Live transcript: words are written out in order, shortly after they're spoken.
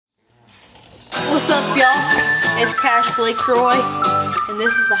What's up, y'all? It's Cash LeCroy, and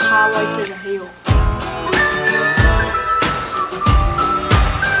this is the highway to the hill.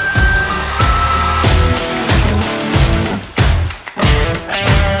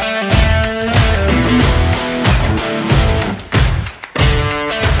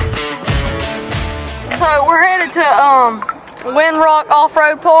 So we're headed to Windrock Off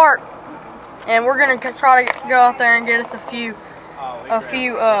Road Park, and we're gonna try to go out there and get us a few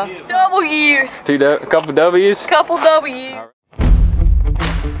W's. A couple W's? Couple W's.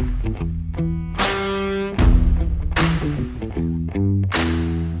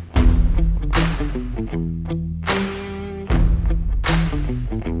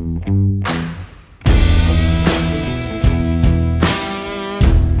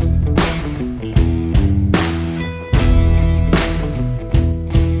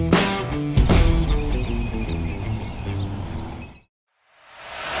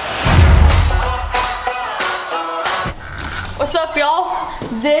 What's up, y'all?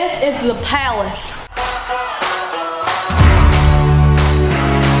 This is the palace.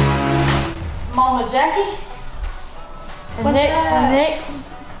 Mama Jackie. And Nick.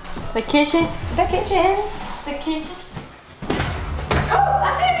 The kitchen. The kitchen. The kitchen. Oh, I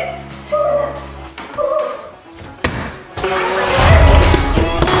did it!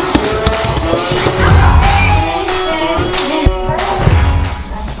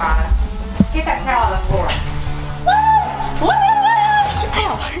 That's fine. Get that towel on the floor.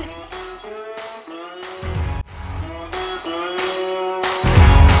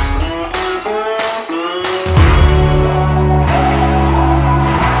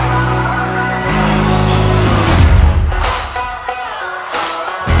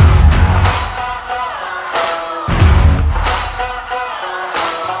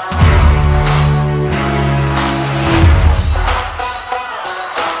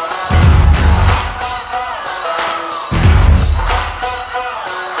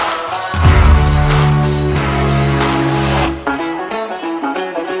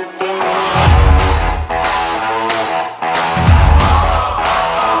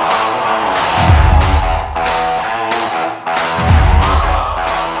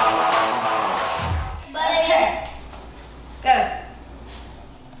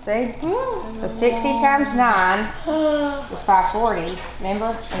 See? So 60 times 9 is 540. Remember?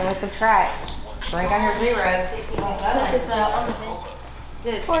 And then we subtract. Bring on your zero. 60 won't go.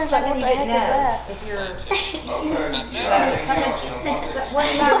 Dude, What is that? What the heck is that? if you're... What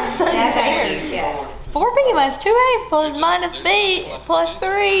is that? Yes. 4B minus 2A plus minus B plus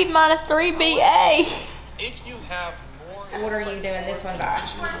 3 minus 3BA. If you have more, So what are you doing this one by?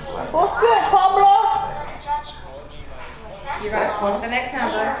 What's good, Pablo? You're going to flip the next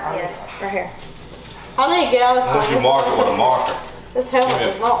number. Yeah, right here. I need to get out of this Unless you mark it with a marker. This helmet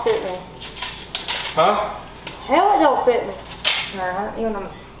does not fit me. Huh? Helmet don't fit me. No, you want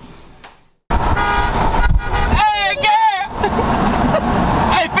to... Hey, girl!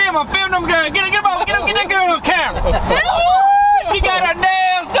 Hey, film them girl. Get that girl on camera. She got her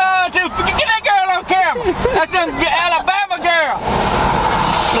nails done too. Get that girl on camera. That's them Alabama girl.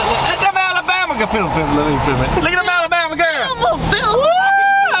 That's them Alabama girl. Film, let me film it. Look at them Alabama girl.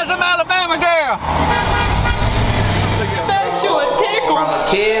 That's them Alabama girl. Sexual tickle. From a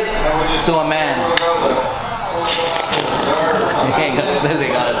kid to a man. You can't go. This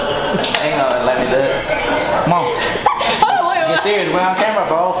ain't gonna let me do it. Come on. Get serious. We're on camera,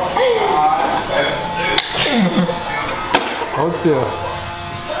 bro. Hold still.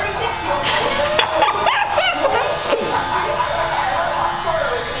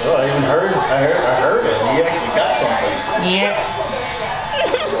 Oh, I even heard. I heard it. You actually got something. Yeah.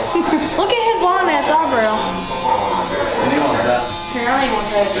 Look at his long ass eyebrow. Anyone does. Here, I need one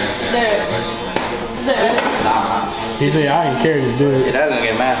of those. There. He said, I ain't care, just do it. Your dad's gonna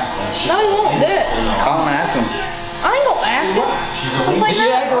get mad. No, he won't do it. Call him and ask him. I ain't gonna ask him. It's like You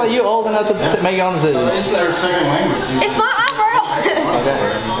act like you old enough to make your own decision. It's their second language. It's my eyebrow.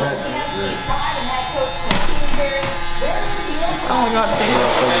 Oh my god.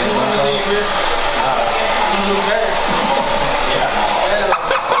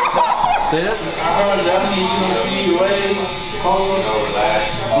 See it? I heard that means you see ways, clothes.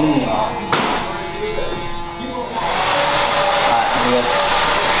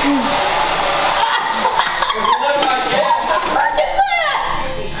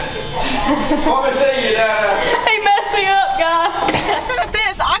 He messed me up, guys. Look at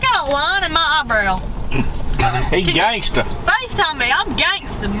this. I got a line in my eyebrow. He gangster. FaceTime me. I'm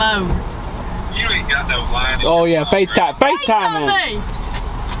gangster mode. You ain't got no line. Oh yeah, FaceTime FaceTime man. me.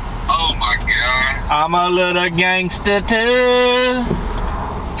 Oh my god. I'm a little gangster too.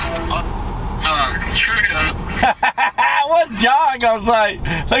 What's John gonna say?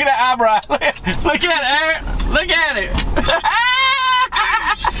 Look at that eyebrow. Look at it. Look at it.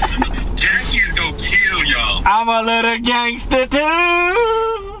 Jackie's gonna kill y'all. I'm a little gangster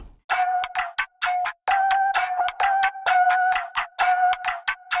too.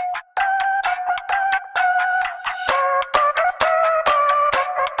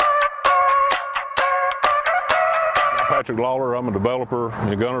 Patrick Lawler, I'm a developer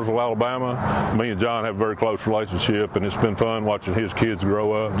in Gunnersville, Alabama. Me and John have a very close relationship, and it's been fun watching his kids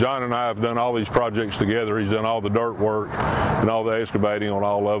grow up. John and I have done all these projects together. He's done all the dirt work and all the excavating on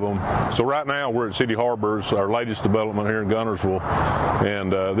all of them. So right now we're at City Harbors, our latest development here in Gunnersville,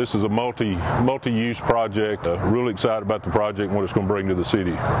 and this is a multi-use project. Really excited about the project and what it's going to bring to the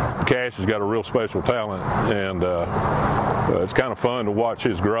city. Cash has got a real special talent, and it's kind of fun to watch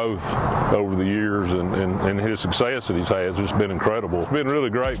his growth over the years and his success that he's had. It's been incredible. It's been really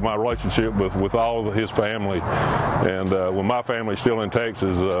great, my relationship with all of his family. And when my family's still in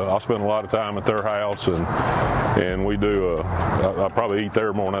Texas, I spend a lot of time at their house, and we do, I probably eat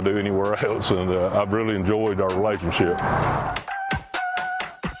there more than I do anywhere else, and I've really enjoyed our relationship.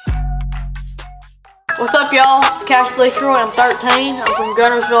 What's up, y'all? It's Cash LeCroy. I'm 13. I'm from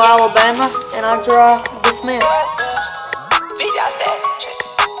Gunnersville, Alabama, and I drive this mess.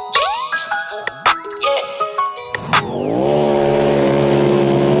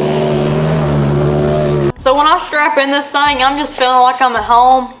 So when I strap in this thing, I'm just feeling like I'm at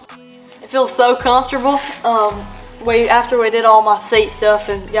home. It feels so comfortable. After we did all my seat stuff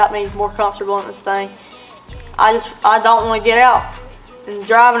and got me more comfortable in this thing, I don't want to get out. And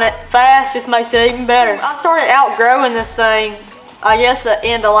driving it fast just makes it even better. I started outgrowing this thing, I guess, at the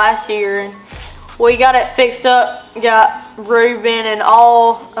end of last year, and we got it fixed up. Got Ruben and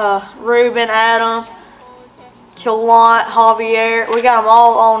Ruben, Adam, Chalant, Javier. We got them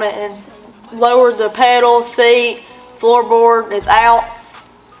all on it and lowered the pedal, seat, floorboard is out.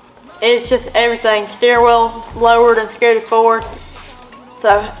 It's just everything. Steering wheel lowered and scooted forward. So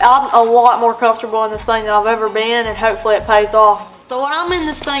I'm a lot more comfortable in this thing than I've ever been, and hopefully it pays off. So when I'm in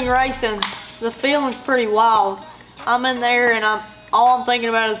this thing racing, the feeling's pretty wild. I'm in there and all I'm thinking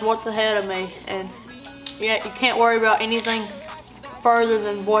about is what's ahead of me, and you can't worry about anything further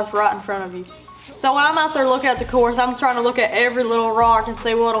than what's right in front of you. So when I'm out there looking at the course, I'm trying to look at every little rock and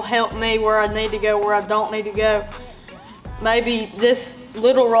see what'll help me where I need to go, where I don't need to go. Maybe this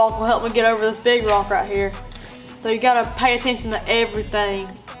little rock will help me get over this big rock right here. So you gotta pay attention to everything,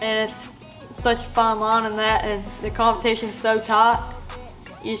 and it's such a fine line in that, and the competition's so tight.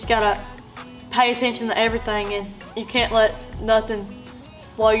 You just gotta pay attention to everything, and you can't let nothing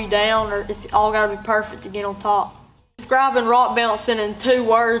slow you down, or it's all gotta be perfect to get on top. Describing rock bouncing in 2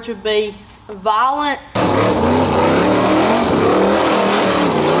 words would be violent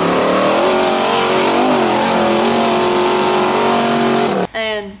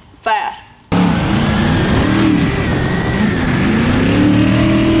and fast.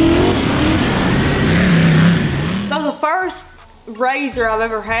 So the first razor I've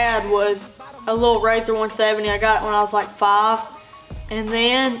ever had was a little Razor 170. I got it when I was like 5, and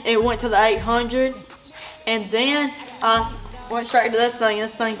then it went to the 800, and then I went straight to this thing.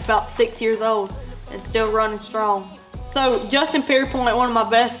 This thing's about 6 years old and still running strong. So Justin Pierpoint, one of my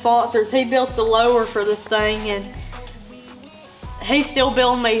best sponsors, he built the lower for this thing, and he's still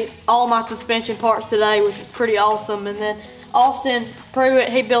building me all my suspension parts today, which is pretty awesome. And then Austin Pruitt,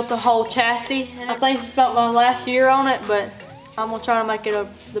 he built the whole chassis. I think it's about my last year on it, but I'm gonna try to make it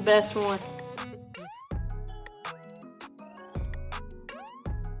the best one.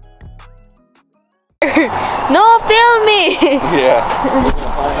 No, film me! Yeah.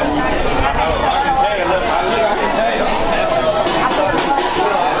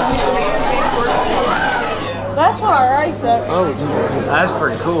 That's what I raced at. Oh, that's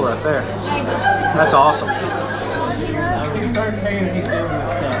pretty cool right there. That's awesome.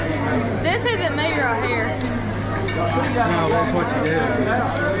 This isn't me right here. No, that's what you did.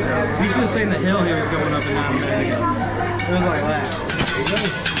 You should have seen the hill he was going up and down a minute ago. It was like that.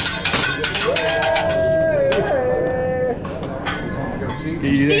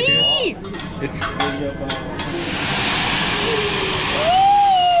 Did you do that again? It's...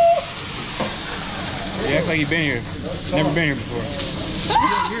 You act like you've been here. Never been here before.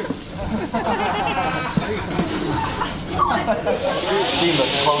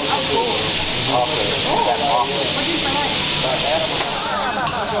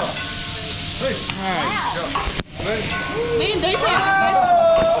 Me and DJ.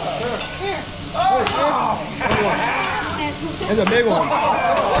 That's a big one.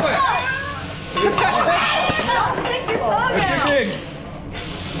 It's too big.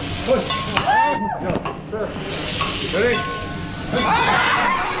 sir. Ready?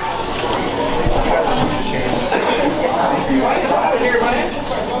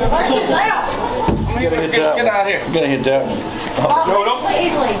 Get out of here. Get hit that. No, don't.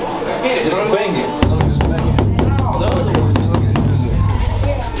 Easily. Just bang it. Just bang it. Oh, the other one. Look at this.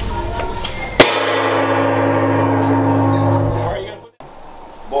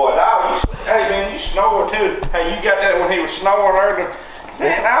 Boy, dog, hey man, you snore too. Hey, you got that when he was snoring earlier?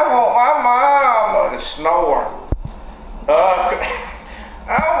 Saying, I want my mama to snore. I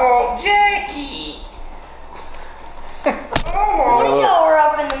want Jackie. We know we're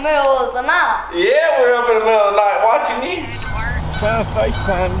up in the middle of the night. Yeah, we're up in the middle of the night watching you. Trying to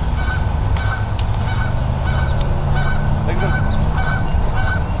FaceTime. Look at him.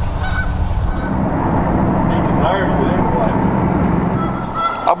 He deserves it anyway.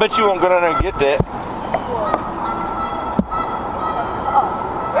 I bet you won't go down there and get that.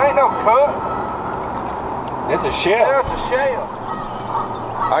 That ain't no cup. It's a shell. That's a shell.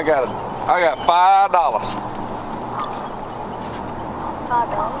 I got $5. $5.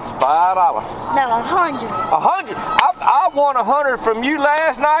 $5. No, 100. 100. I won 100 from you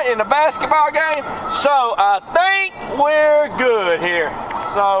last night in the basketball game, so I think we're good here.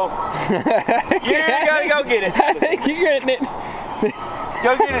 So you gotta go get it. I think you're getting it.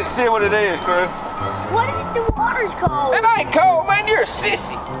 Go get it and see what it is, crew. What is the water's called? It ain't cold, man. You're a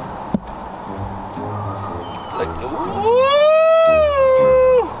sissy. Look. Woo!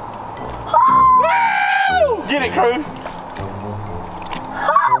 Woo! Get it, crew.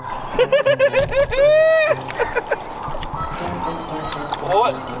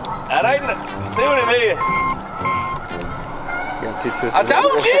 What? That ain't. See what it is. Got too twisted. I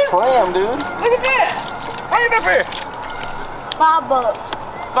told you. Clam, dude. Look at that. Bring it up here. $5.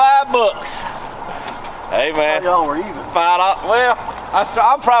 $5. Hey man. Y'all were even. $5. Well,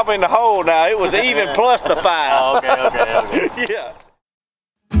 I'm probably in the hole now. It was even plus the 5. Oh, okay. Yeah.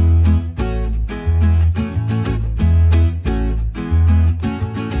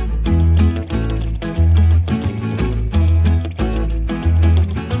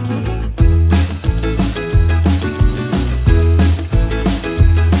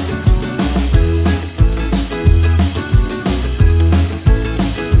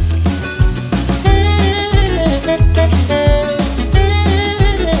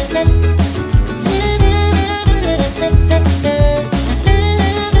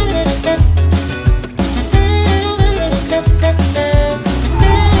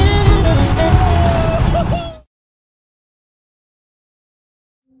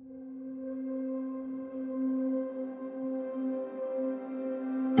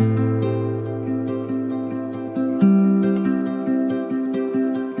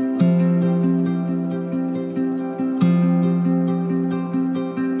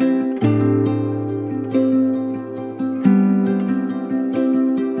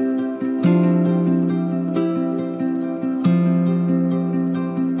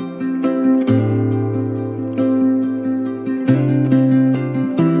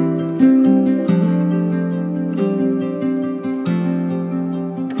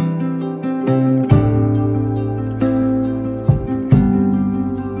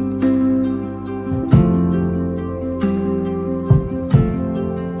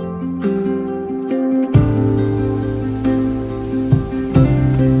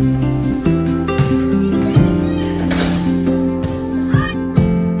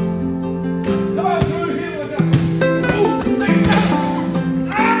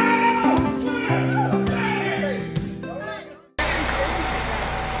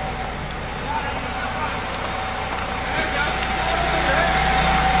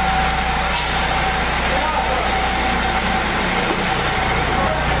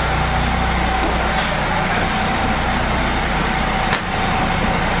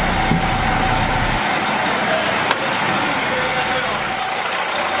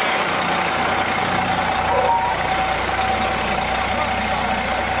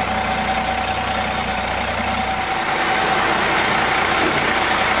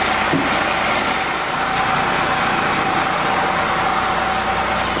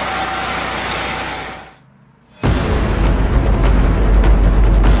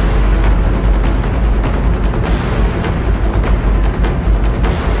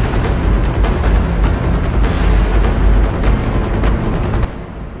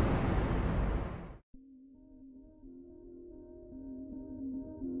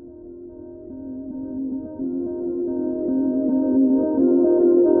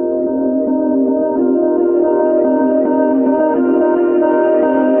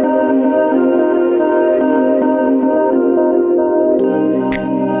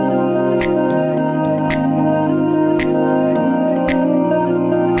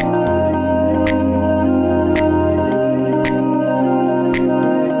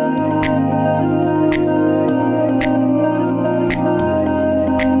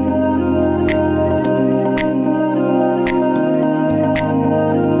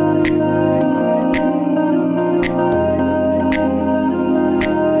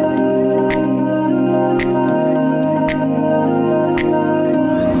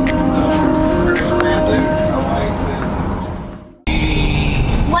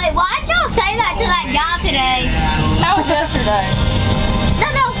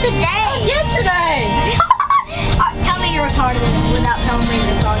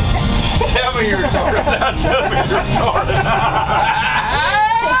 me you're retarded. Now tell me you're retarded.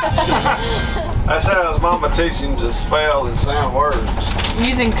 That's how his mama teaches him to spell and sound words.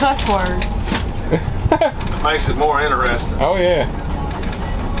 Using cuss words. It makes it more interesting. Oh yeah.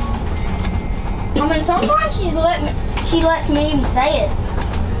 I mean, sometimes she lets me even say it.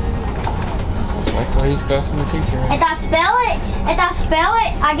 Like the way he's cussing the teacher. If I spell it,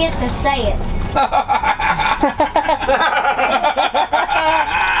 I get to say it.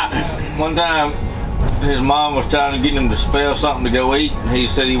 One time, his mom was trying to get him to spell something to go eat. He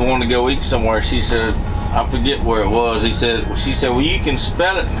said he wanted to go eat somewhere. She said, I forget where it was. She said, well, you can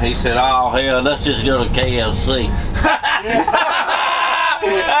spell it. And he said, oh hell, let's just go to KFC.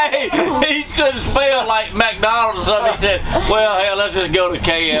 Hey, he couldn't spell like McDonald's or something. He said, well hell, let's just go to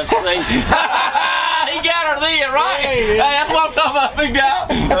KFC. He got her then, right? Hey, that's what I'm talking about, big guy.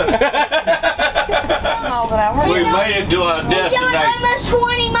 We made it to our destination. We're doing almost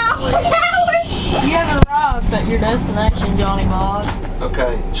 20 miles an hour. You haven't arrived at your destination, Johnny Bod.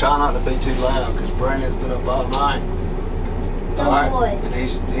 Okay, try not to be too loud because Brandon's been up all night. Doing what? And he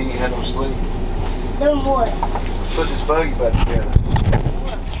ain't had no sleep. Doing what? Put this buggy back together.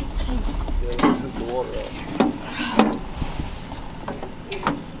 Yeah, we'll hook the water up.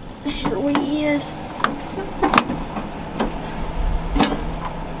 Here we is.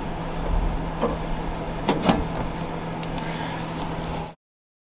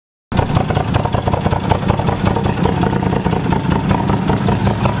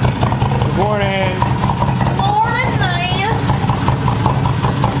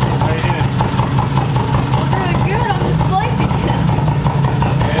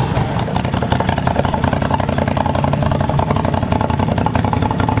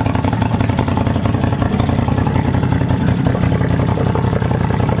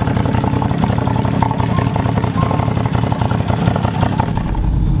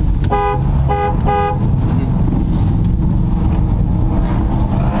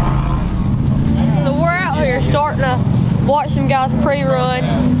 Watch some guys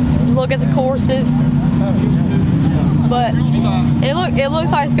pre-run, look at the courses, but it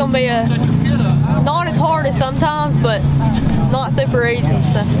looks like it's gonna be not as hard as sometimes, but not super easy.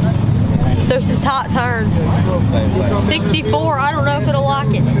 So some tight turns. 64, I don't know if it'll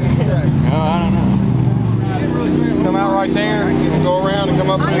like it. No, I don't know. Come out right there, go around and come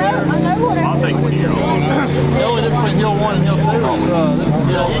up in there. I'll take one of your own. The only difference between hill 1 and hill 2 is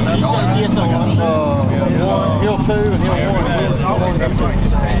hill 2 and hill 1.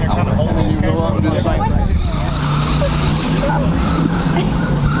 And then you go up and do the same thing.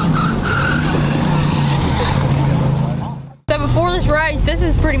 So before this race, this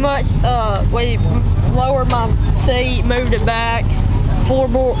is pretty much, we lowered my seat, moved it back,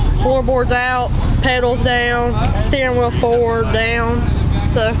 floorboards out, pedals down, steering wheel forward, down.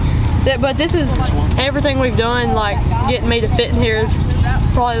 So, but this is everything we've done, like getting me to fit in here is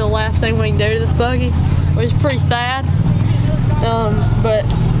probably the last thing we can do to this buggy, which is pretty sad. But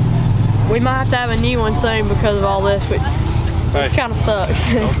we might have to have a new one soon because of all this, which kind of sucks.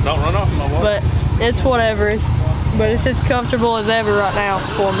 Don't run off my water. But it's whatever. But it's as comfortable as ever right now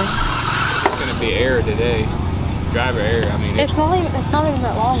for me. It's gonna be air today. Driver air. I mean, it's not even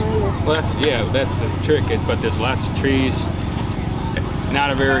that long either. Well, that's the trick. But there's lots of trees. Not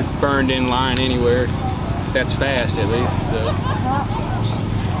a very burned in line anywhere. That's fast at least. So.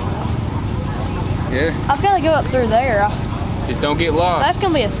 Yeah. I've got to go up through there. Just don't get lost. That's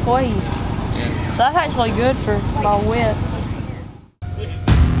gonna be a squeeze. Yeah. That's actually good for my width.